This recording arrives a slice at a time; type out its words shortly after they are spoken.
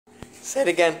Say it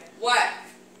again. What?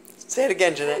 Say it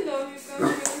again, Jeanette. I love you,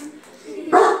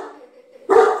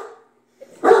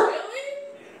 Really?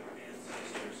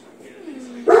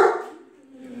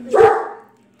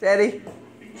 Daddy,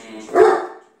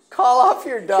 call off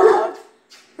your dog,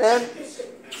 man. I love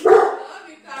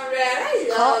you, Konrad.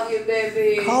 I love you,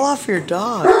 baby. Call off your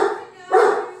dog.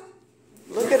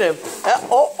 Look at him.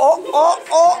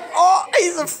 Oh,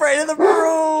 he's afraid of the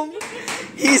broom.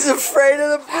 He's afraid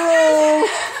of the broom.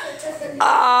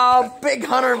 Ah, big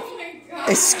hunter. Oh my God.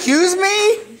 Excuse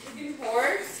me?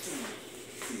 Horse?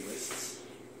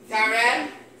 Konrad?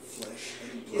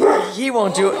 He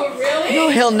won't do it. Oh, really? No,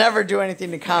 he'll never do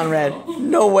anything to Konrad.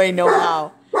 No way, no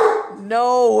how.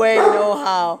 No way, no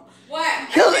how. What?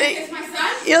 Is my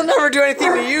son? He'll never do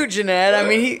anything to you, Jeanette. I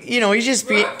mean, he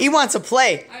wants to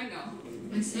play. I know.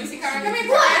 Let me see, Konrad. Come here,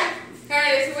 Konrad.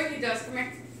 Konrad, this is what he does. Come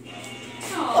here.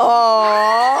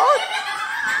 Aww.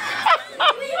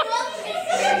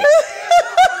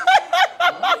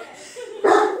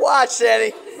 Watch,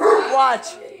 Daddy. Watch.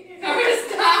 Konrad,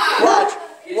 stop.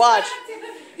 Watch.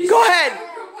 Go ahead.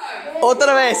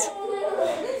 Otra vez.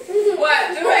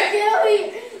 What? Do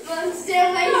it.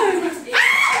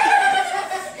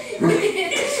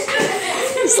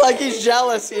 It's like he's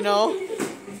jealous, you know.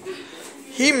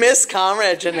 He missed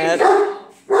Konrad, Jeanette.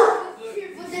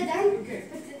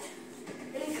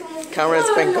 Konrad's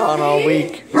been gone all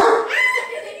week. You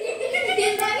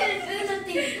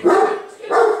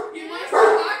want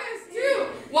some pockets too?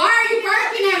 Why are you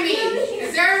barking at me?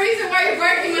 Is there a reason why you're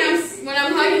barking when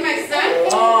I'm hugging my son?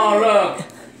 Oh, look.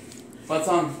 What's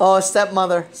on? Oh,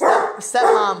 stepmother.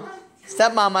 Stepmom,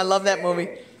 I love that movie.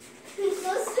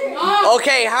 Oh.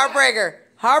 Okay, Heartbreaker.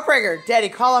 Heartbreaker. Daddy,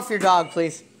 call off your dog,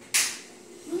 please.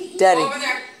 Daddy. Over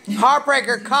there.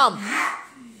 Heartbreaker, come.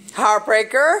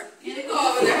 Heartbreaker. You go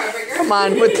over there, Heartbreaker. Come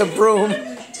on with the broom.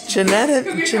 Jeanette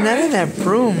and that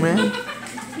broom, man.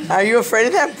 Are you afraid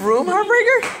of that broom,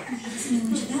 Heartbreaker?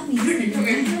 Come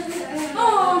here.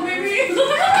 Oh, baby.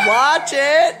 Watch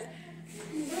it.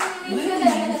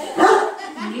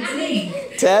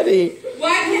 Daddy.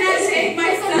 Why can't I take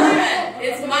my son?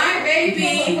 It's my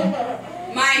baby.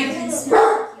 Mine.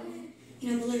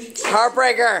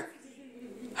 Heartbreaker.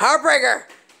 Heartbreaker.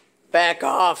 Back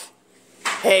off.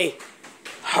 Hey,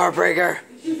 Heartbreaker.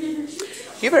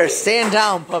 You better stand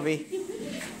down, puppy.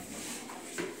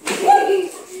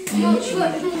 Come on.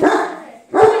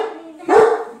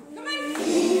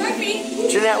 Like me.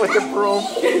 Jeanette with the broom.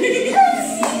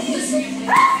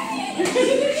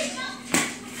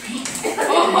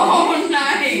 Oh,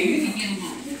 nice.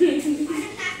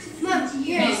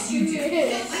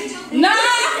 No!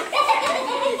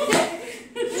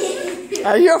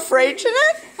 Are you afraid,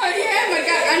 Jeanette? I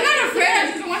am. I'm not afraid.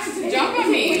 I just want him to jump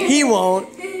on me. He won't.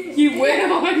 He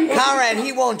will. Konrad,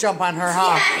 he won't jump on her,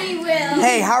 huh? Yeah, he will.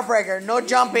 Hey, Heartbreaker, no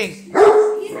jumping. He's done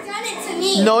it to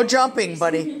me. No jumping,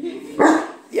 buddy.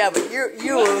 Yeah, but He wants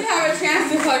to have a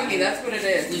chance to hug me. That's what it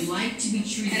is.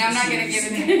 And I'm not going to give it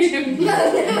to him.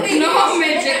 No,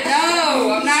 midget.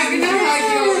 No. I'm not going to hug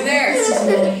you over there.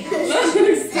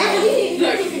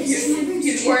 Look,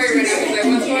 he's worried right now. He's like,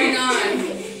 what's going on?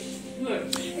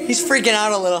 Look. he's freaking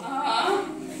out a little.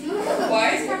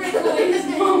 Why is Konrad pulling his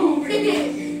mom over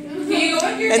here? Can you go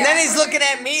with your And dad? then he's looking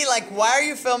at me like, why are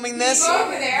you filming this? Go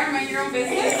over there and mind your own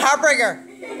business. Heartbreaker.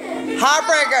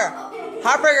 Heartbreaker.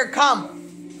 Heartbreaker, come.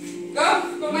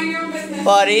 Go mind your own business.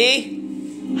 Buddy.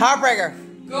 Heartbreaker.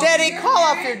 Go Daddy, with your call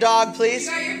off dad. your dog, You please.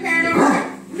 got your parent over here.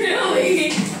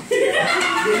 Really?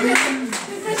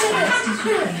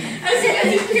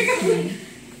 Really?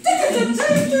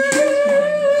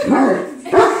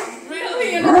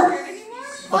 You don't hurt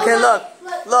anymore? Okay, look.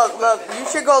 You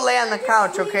should go lay on the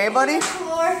couch, okay, buddy?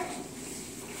 Sorry.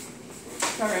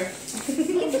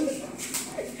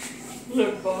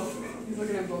 Look, both. He's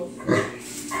looking at both.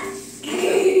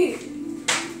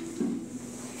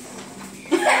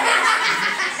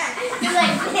 He's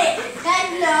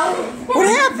like, no. What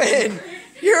happened?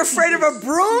 You're afraid of a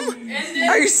broom?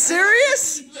 Are you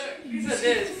serious? Look, he said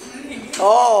this.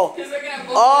 Oh. He's looking at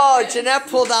both. Oh, Jeanette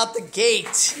pulled out the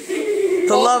gate.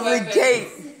 The lovely gate.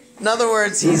 In other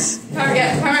words, he's Come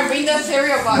here, bring the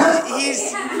cereal box.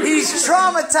 he's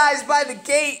traumatized by the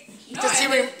gate. Because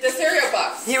The cereal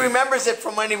box. he remembers it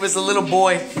from when he was a little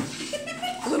boy.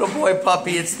 Little boy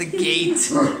puppy, it's the gate.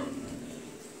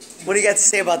 What do you got to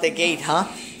say about the gate, huh?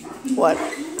 What?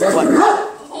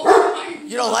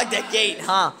 You don't like that gate,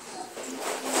 huh?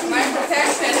 My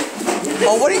protection.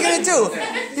 Oh, what are you gonna do?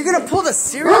 You're gonna pull the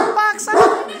cereal box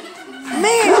out?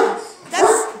 Man,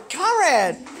 that's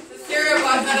Konrad. The cereal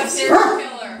box, not a serial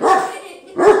killer.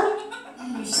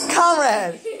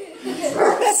 Konrad.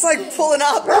 That's like pulling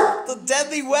out the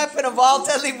deadly weapon of all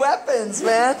deadly weapons,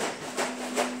 man.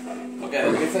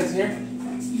 Okay, the pizza's here?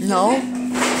 No.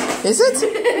 Is it?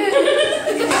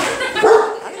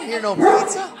 I didn't hear no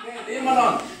pizza.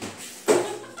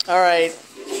 Alright.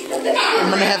 I'm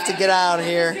gonna have to get out of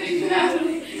here.